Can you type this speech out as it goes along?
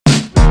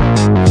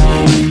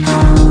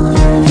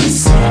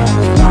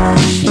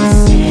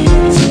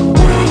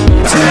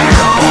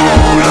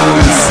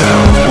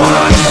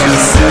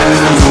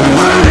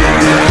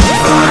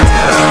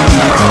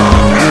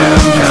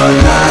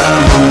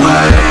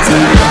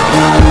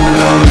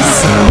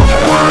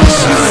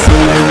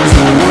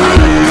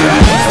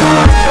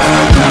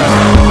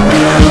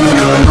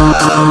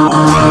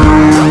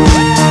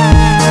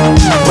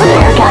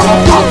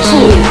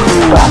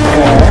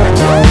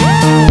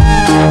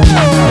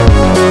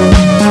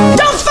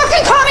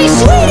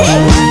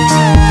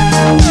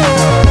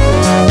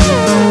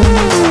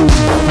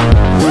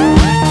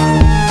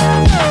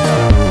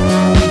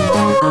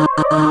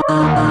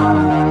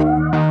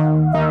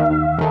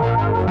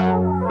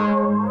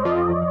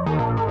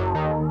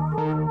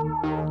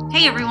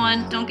Hey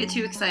everyone, don't get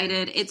too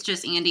excited. It's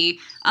just Andy.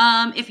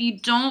 If you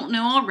don't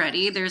know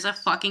already, there's a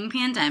fucking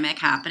pandemic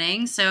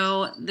happening.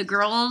 So the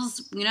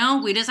girls,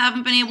 we just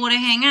haven't been able to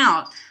hang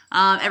out.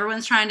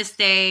 Everyone's trying to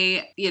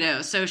stay,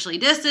 socially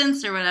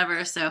distanced or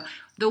whatever. So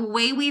the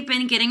way we've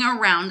been getting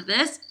around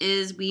this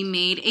is we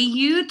made a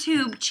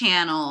YouTube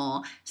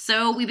channel.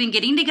 So we've been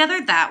getting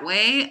together that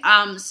way.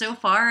 So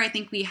far, I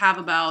think we have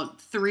about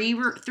three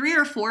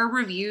or four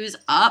reviews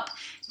up.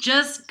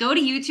 Just go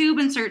to YouTube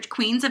and search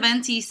Queens of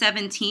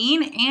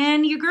NC17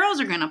 and your girls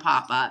are going to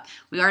pop up.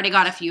 We already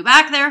got a few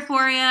back there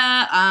for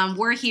you.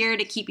 We're here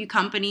to keep you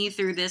company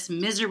through this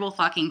miserable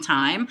fucking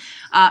time.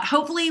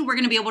 Hopefully, we're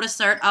going to be able to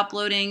start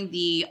uploading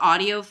the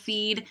audio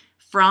feed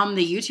from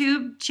the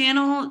YouTube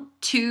channel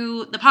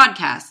to the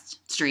podcast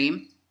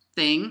stream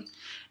thing.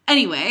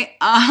 Anyway,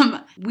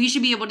 we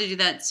should be able to do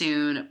that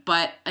soon.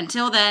 But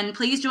until then,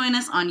 please join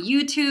us on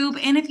YouTube.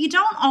 And if you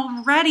don't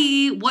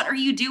already, what are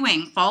you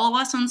doing? Follow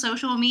us on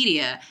social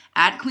media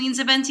at Queens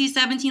of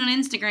NC17 on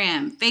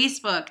Instagram,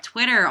 Facebook,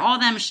 Twitter, all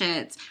them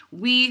shits.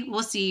 We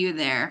will see you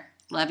there.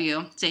 Love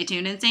you. Stay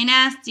tuned and stay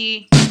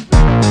nasty.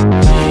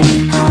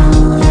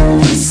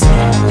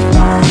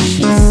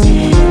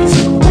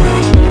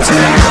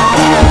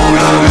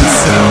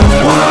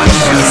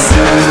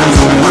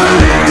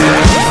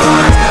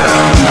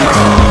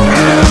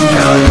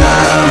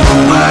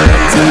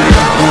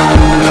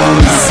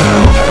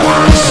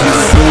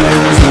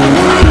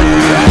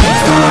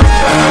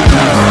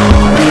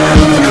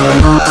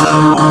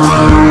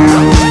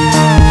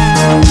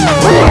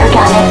 We're gonna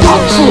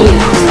get you,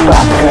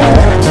 fucker.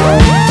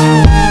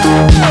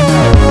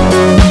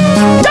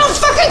 Don't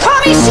fucking call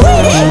me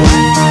sweetie!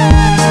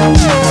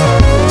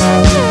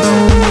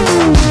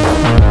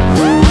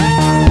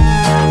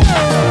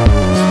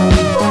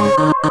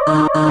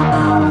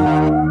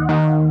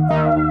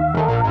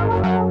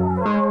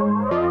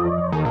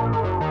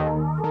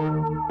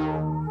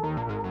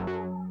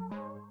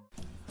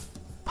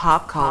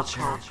 Pop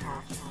culture,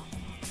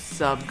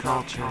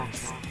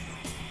 subcultures,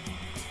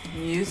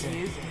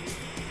 music,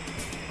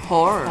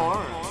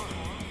 horror,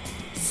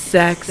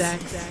 sex,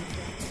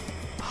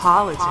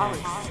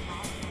 politics,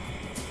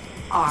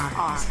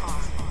 art,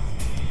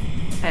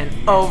 and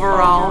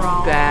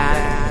overall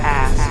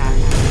badass.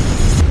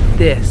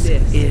 This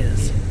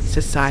is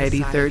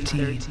Society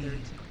 13,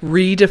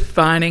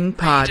 redefining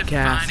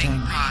podcasting.